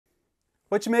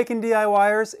What you making,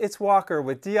 DIYers? It's Walker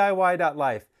with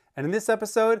DIWHY.LIFE, and in this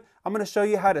episode I'm going to show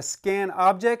you how to scan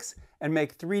objects and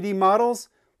make 3D models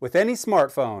with any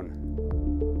smartphone.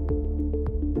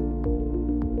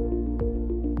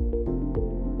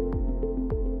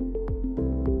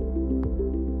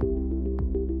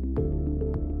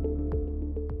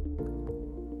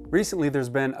 Recently there's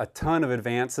been a ton of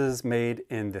advances made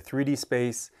in the 3D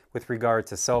space with regard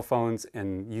to cell phones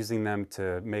and using them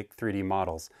to make 3D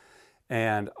models.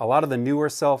 And a lot of the newer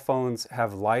cell phones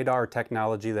have LiDAR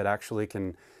technology that actually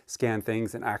can scan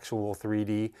things in actual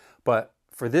 3D. But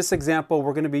for this example,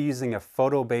 we're going to be using a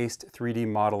photo-based 3D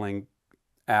modeling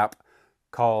app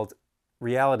called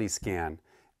RealityScan.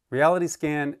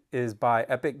 RealityScan is by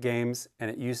Epic Games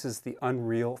and it uses the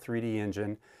Unreal 3D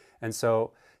engine. And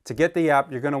so to get the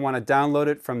app, you're going to want to download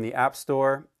it from the App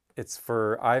Store. It's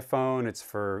for iPhone, it's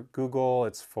for Google,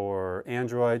 it's for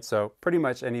Android, so pretty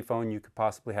much any phone you could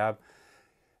possibly have.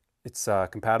 It's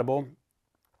compatible.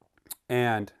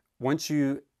 And once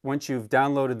you've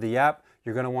downloaded the app,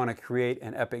 you're going to want to create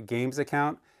an Epic Games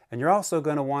account, and you're also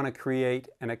going to want to create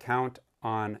an account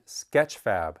on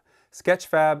SketchFab.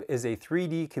 SketchFab is a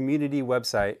 3D community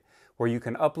website where you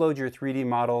can upload your 3D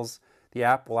models. The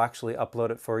app will actually upload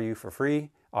it for you for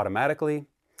free automatically.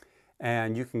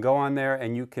 And you can go on there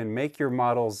and you can make your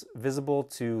models visible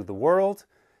to the world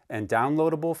and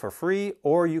downloadable for free,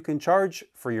 or you can charge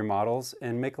for your models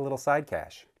and make a little side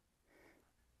cash.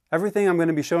 Everything I'm going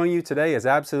to be showing you today is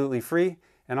absolutely free,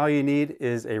 and all you need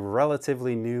is a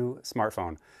relatively new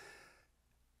smartphone.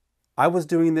 I was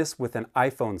doing this with an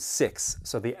iPhone 6,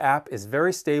 so the app is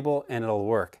very stable and it'll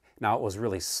work. Now, it was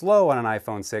really slow on an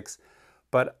iPhone 6,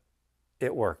 but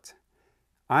it worked.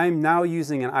 I'm now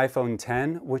using an iPhone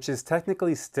 10, which is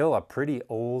technically still a pretty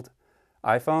old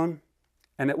iPhone,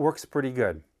 and it works pretty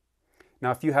good. Now,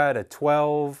 if you had a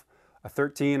 12, a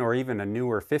 13, or even a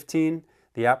newer 15,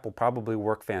 the app will probably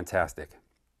work fantastic.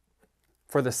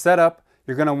 For the setup,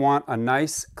 you're going to want a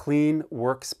nice, clean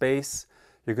workspace.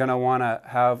 You're going to want to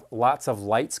have lots of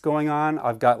lights going on.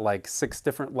 I've got like 6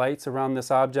 different lights around this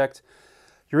object.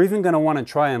 You're even going to want to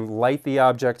try and light the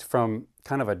object from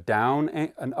kind of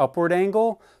an upward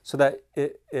angle so that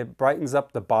it brightens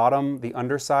up the bottom, the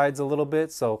undersides a little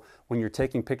bit. So when you're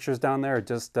taking pictures down there, it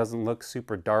just doesn't look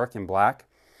super dark and black.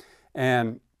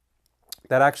 And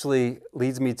that actually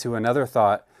leads me to another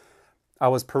thought. I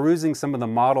was perusing some of the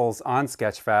models on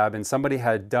SketchFab and somebody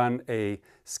had done a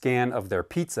scan of their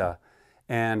pizza.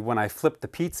 And when I flipped the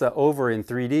pizza over in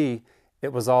 3D,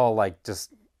 it was all like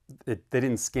they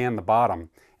didn't scan the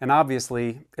bottom. And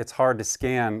obviously it's hard to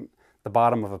scan the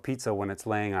bottom of a pizza when it's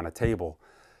laying on a table.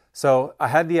 So I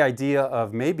had the idea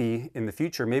of maybe in the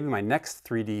future, maybe my next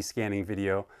 3D scanning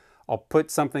video, I'll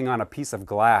put something on a piece of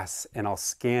glass and I'll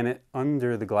scan it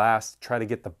under the glass, try to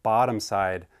get the bottom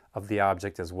side of the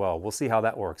object as well. We'll see how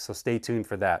that works, so stay tuned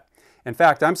for that. In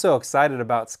fact, I'm so excited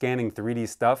about scanning 3D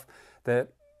stuff that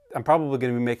I'm probably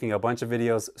going to be making a bunch of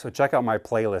videos, so check out my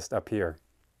playlist up here.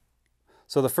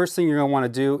 So the first thing you're going to want to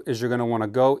do is you're going to want to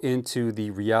go into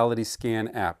the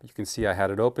RealityScan app. You can see I had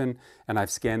it open and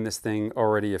I've scanned this thing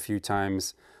already a few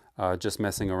times just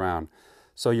messing around.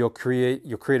 So you'll create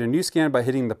a new scan by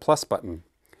hitting the plus button.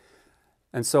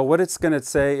 And so what it's going to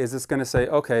say is it's going to say,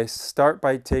 okay, start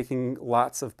by taking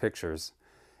lots of pictures.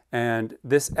 And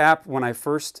this app, when I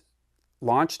first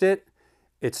launched it,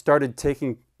 it started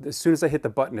taking, as soon as I hit the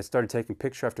button, it started taking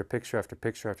picture after picture after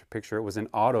picture after picture. It was in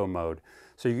auto mode.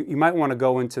 So you might want to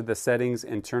go into the settings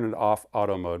and turn it off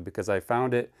auto mode because I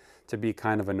found it to be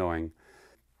kind of annoying.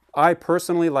 I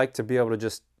personally like to be able to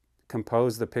just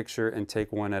compose the picture and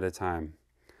take one at a time.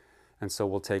 And so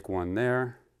we'll take one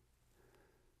there,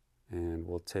 and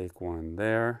we'll take one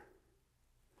there.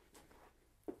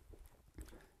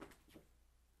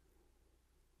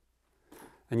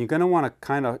 And you're going to want to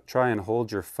kind of try and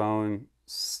hold your phone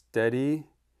steady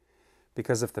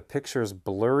because if the picture is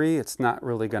blurry, it's not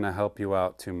really going to help you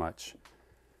out too much.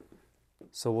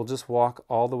 So we'll just walk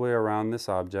all the way around this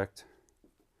object,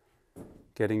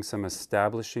 getting some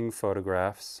establishing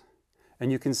photographs.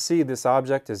 And you can see this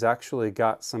object has actually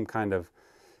got some kind of,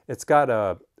 it's got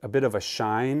a bit of a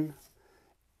shine.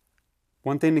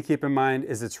 One thing to keep in mind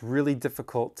is it's really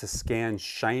difficult to scan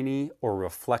shiny or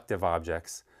reflective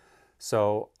objects.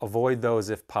 So avoid those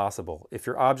if possible. If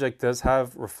your object does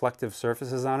have reflective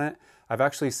surfaces on it, I've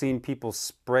actually seen people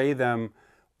spray them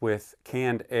with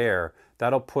canned air.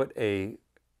 That'll put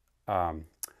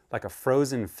like a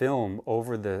frozen film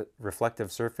over the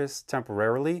reflective surface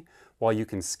temporarily while you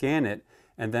can scan it,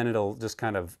 and then it'll just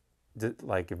kind of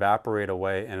like evaporate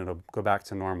away and it'll go back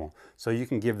to normal. So you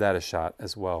can give that a shot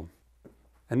as well.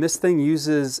 And this thing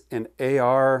uses an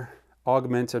AR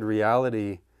augmented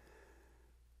reality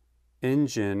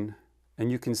engine,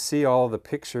 and you can see all the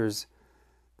pictures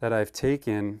that I've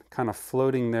taken kind of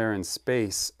floating there in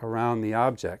space around the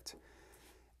object.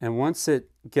 And once it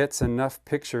gets enough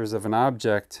pictures of an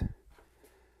object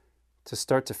to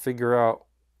start to figure out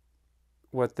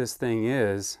what this thing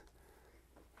is,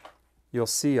 you'll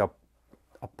see a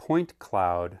point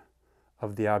cloud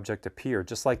of the object appear,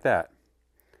 just like that.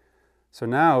 So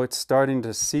now it's starting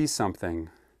to see something.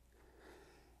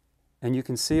 And you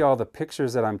can see all the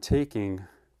pictures that I'm taking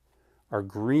are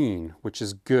green, which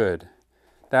is good.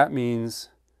 That means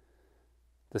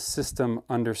the system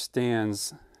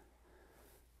understands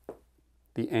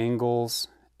the angles,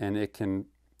 and it can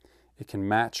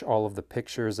match all of the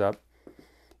pictures up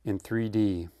in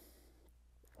 3D.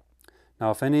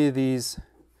 Now, if any of these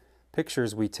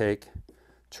pictures we take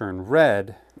turn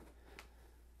red,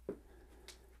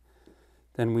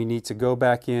 then we need to go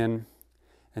back in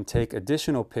and take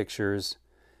additional pictures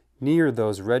near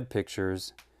those red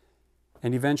pictures,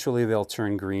 and eventually they'll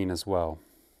turn green as well.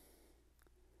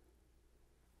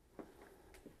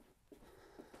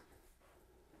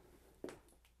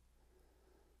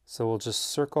 So we'll just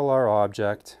circle our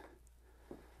object,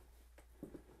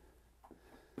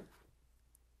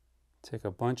 take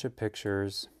a bunch of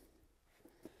pictures,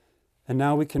 and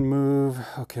now we can move.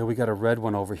 Okay, we got a red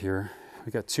one over here.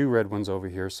 We got two red ones over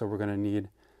here, so we're going to need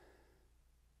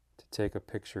to take a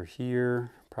picture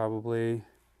here, probably,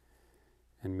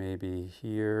 and maybe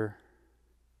here,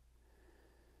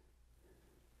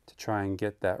 to try and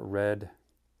get that red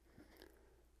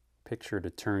picture to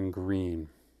turn green.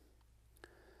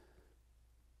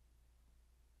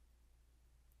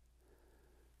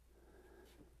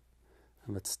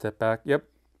 And let's step back. Yep,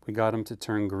 we got him to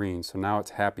turn green, so now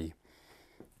it's happy.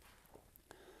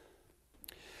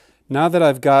 Now that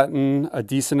I've gotten a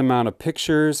decent amount of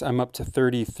pictures, I'm up to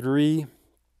 33.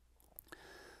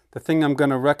 The thing I'm going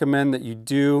to recommend that you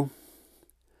do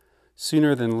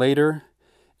sooner than later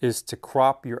is to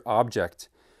crop your object.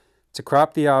 To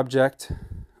crop the object,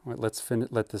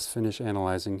 let this finish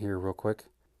analyzing here real quick.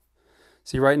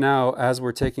 See, right now, as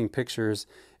we're taking pictures,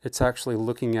 it's actually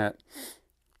looking at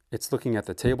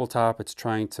the tabletop. It's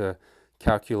trying to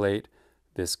calculate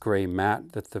this gray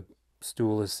mat that the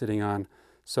stool is sitting on.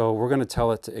 So we're going to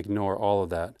tell it to ignore all of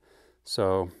that.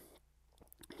 So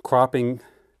cropping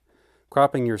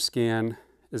your scan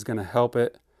is going to help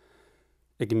it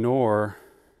ignore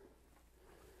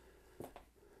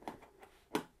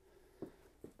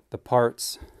the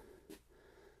parts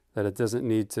that it doesn't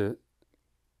need to,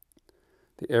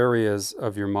 the areas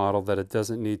of your model that it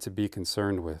doesn't need to be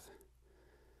concerned with.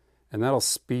 And that'll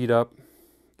speed up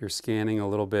your scanning a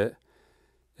little bit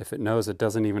if it knows it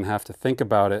doesn't even have to think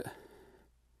about it.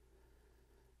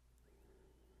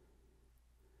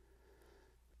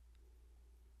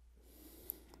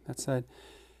 That side.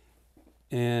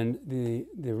 And the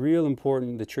real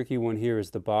important, the tricky one here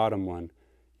is the bottom one.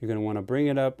 You're going to want to bring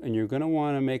it up, and you're going to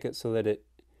want to make it so that it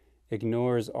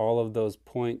ignores all of those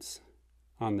points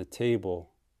on the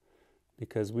table,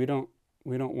 because we don't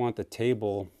want the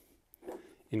table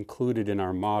included in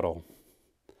our model.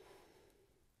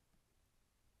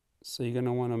 So you're going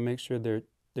to want to make sure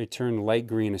they turn light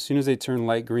green. As soon as they turn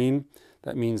light green,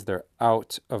 that means they're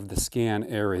out of the scan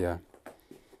area.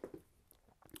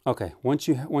 Okay, once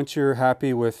you're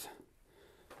happy with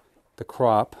the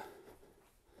crop,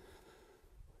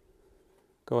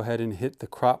 go ahead and hit the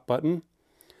crop button,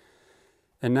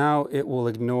 and now it will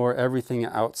ignore everything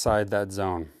outside that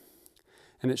zone,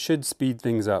 and it should speed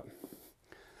things up.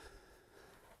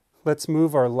 Let's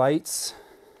move our lights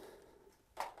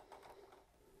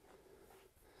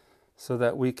so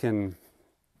that we can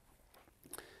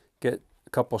get a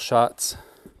couple shots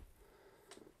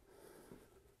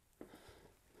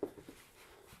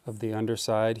of the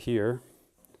underside here.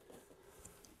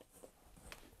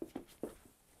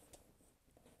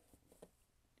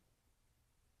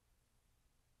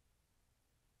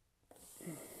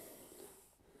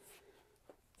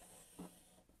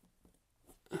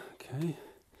 Okay,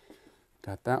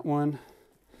 got that one.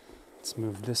 Let's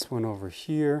move this one over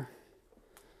here.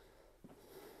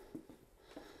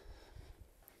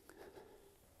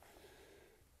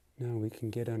 Now we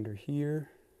can get under here.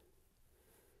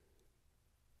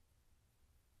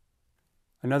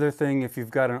 Another thing, if you've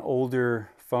got an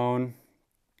older phone,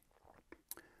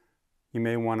 you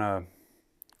may want to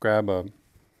grab an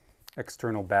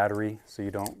external battery so you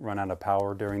don't run out of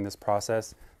power during this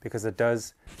process, because it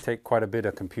does take quite a bit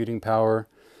of computing power,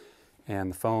 and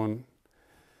the phone,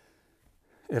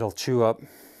 it'll chew up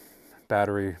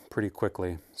battery pretty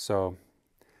quickly. So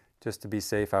Just to be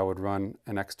safe, I would run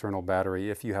an external battery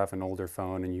if you have an older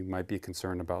phone and you might be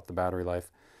concerned about the battery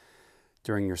life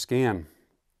during your scan.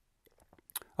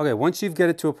 Okay, once you've get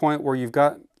it to a point where you've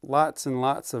got lots and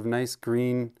lots of nice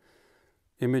green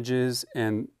images,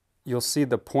 and you'll see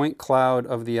the point cloud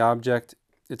of the object,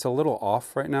 it's a little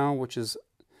off right now, which is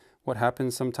what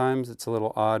happens sometimes. It's a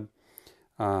little odd.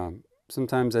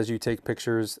 Sometimes as you take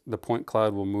pictures, the point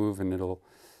cloud will move and it'll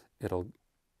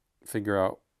figure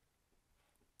out,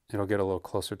 it'll get a little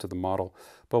closer to the model.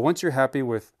 But once you're happy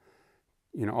with,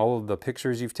 all of the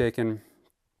pictures you've taken,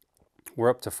 we're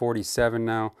up to 47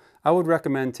 now. I would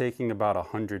recommend taking about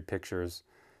 100 pictures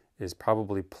is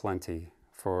probably plenty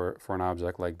for an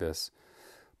object like this.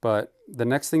 But the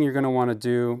next thing you're going to want to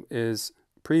do is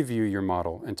preview your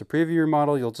model. And to preview your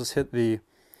model, you'll just hit the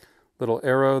little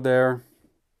arrow there,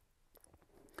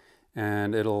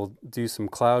 and it'll do some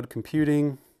cloud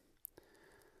computing.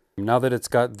 Now that it's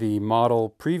got the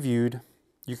model previewed,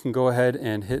 you can go ahead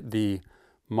and hit the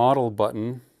model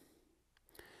button,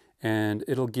 and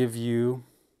it'll give you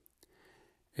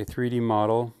a 3D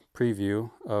model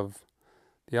preview of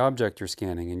the object you're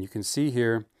scanning. And you can see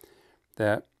here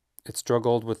that it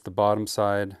struggled with the bottom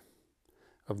side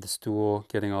of the stool,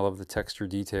 getting all of the texture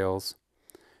details.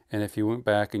 And if you went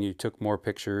back and you took more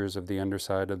pictures of the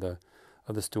underside of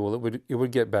the stool, it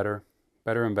would get better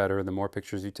and better. The more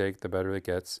pictures you take, the better it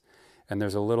gets. And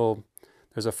there's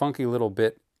a funky little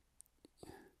bit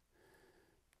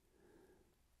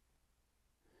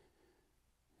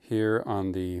here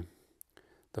on the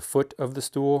foot of the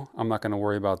stool. I'm not going to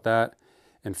worry about that.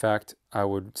 In fact, I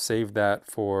would save that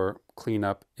for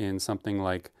cleanup in something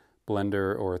like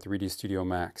Blender or 3D Studio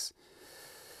Max.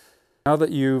 Now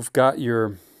that you've got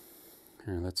your,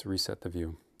 here, let's reset the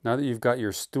view. Now that you've got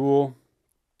your stool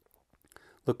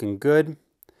looking good,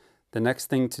 the next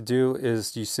thing to do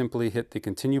is you simply hit the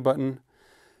continue button.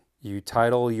 You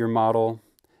title your model,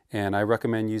 and I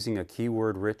recommend using a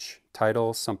keyword-rich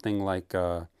title, something like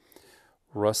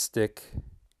rustic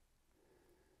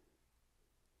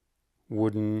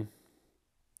wooden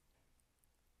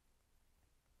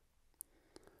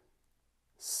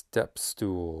step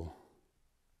stool,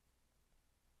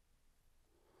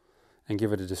 and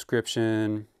give it a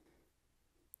description.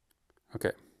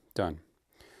 Okay, done.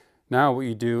 Now what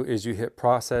you do is you hit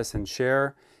process and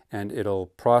share, and it'll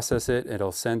process it.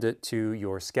 It'll send it to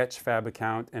your SketchFab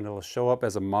account, and it'll show up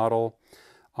as a model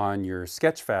on your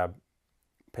SketchFab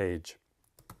page.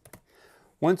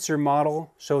 Once your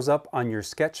model shows up on your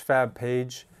SketchFab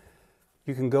page,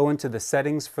 you can go into the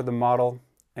settings for the model,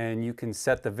 and you can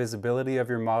set the visibility of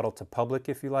your model to public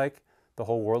if you like, the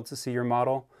whole world to see your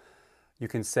model. You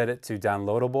can set it to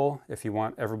downloadable if you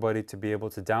want everybody to be able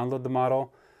to download the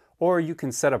model, or you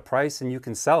can set a price and you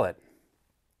can sell it.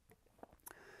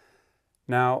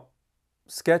 Now,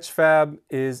 SketchFab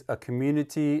is a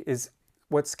community.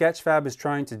 What SketchFab is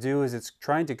trying to do is it's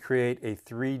trying to create a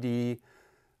 3D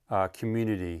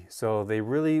community. So they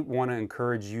really want to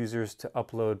encourage users to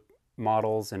upload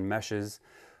models and meshes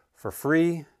for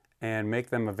free and make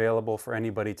them available for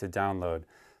anybody to download.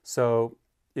 So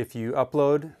if you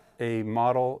upload a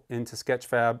model into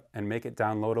SketchFab and make it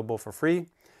downloadable for free,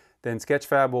 then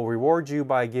SketchFab will reward you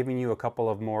by giving you a couple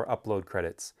of more upload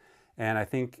credits. And I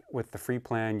think with the free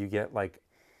plan, you get like,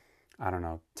 I don't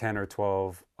know, 10 or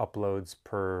 12 uploads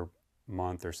per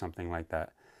month or something like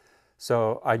that.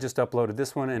 So I just uploaded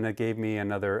this one and it gave me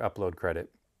another upload credit.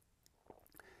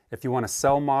 If you want to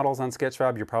sell models on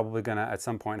SketchFab, you're probably going to at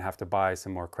some point have to buy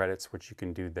some more credits, which you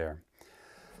can do there.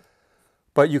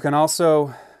 But you can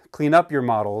also clean up your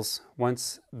models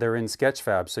once they're in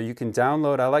SketchFab. So you can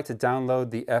download, I like to download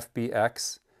the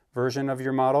FBX version of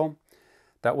your model.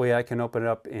 That way I can open it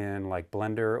up in like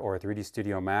Blender or 3D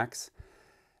Studio Max.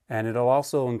 And it'll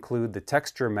also include the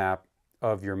texture map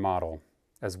of your model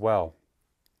as well.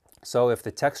 So if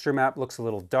the texture map looks a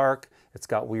little dark, it's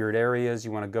got weird areas,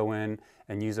 you want to go in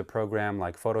and use a program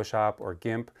like Photoshop or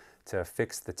GIMP to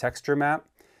fix the texture map.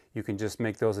 You can just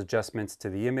make those adjustments to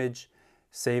the image,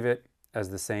 save it as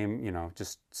the same,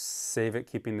 just save it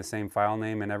keeping the same file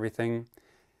name and everything.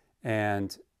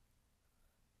 And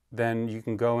then you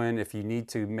can go in if you need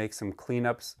to make some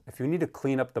cleanups. If you need to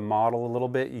clean up the model a little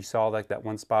bit, you saw like that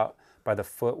one spot by the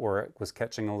foot where it was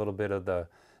catching a little bit of the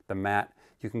mat.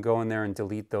 You can go in there and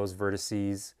delete those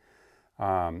vertices.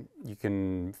 You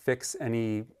can fix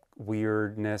any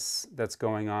weirdness that's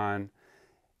going on,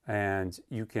 and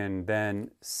you can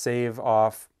then save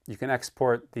off. You can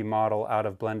export the model out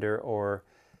of Blender or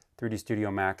 3D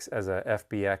Studio Max as a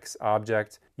FBX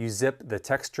object. You zip the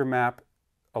texture map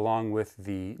along with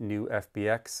the new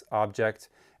FBX object,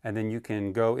 and then you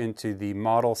can go into the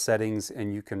model settings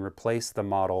and you can replace the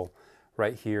model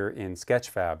right here in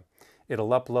SketchFab. It'll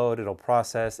upload, it'll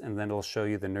process, and then it'll show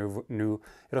you the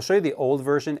it'll show you the old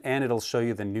version and it'll show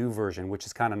you the new version, which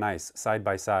is kind of nice, side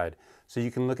by side. So you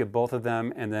can look at both of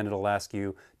them and then it'll ask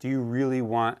you, do you really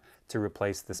want to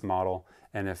replace this model?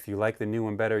 And if you like the new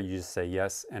one better, you just say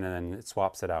yes, and then it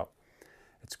swaps it out.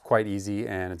 It's quite easy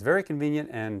and it's very convenient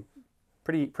and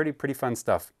pretty fun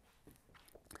stuff.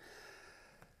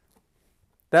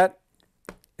 That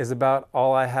is about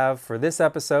all I have for this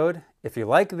episode. If you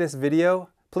like this video,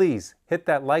 please hit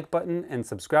that like button and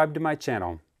subscribe to my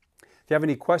channel. If you have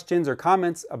any questions or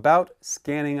comments about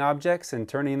scanning objects and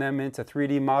turning them into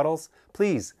 3D models,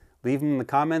 please leave them in the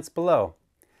comments below.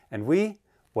 And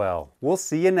we'll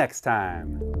see you next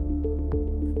time.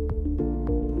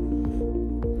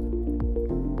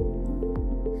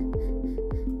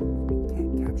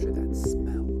 Can't capture that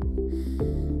smell.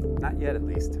 Not yet, at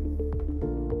least.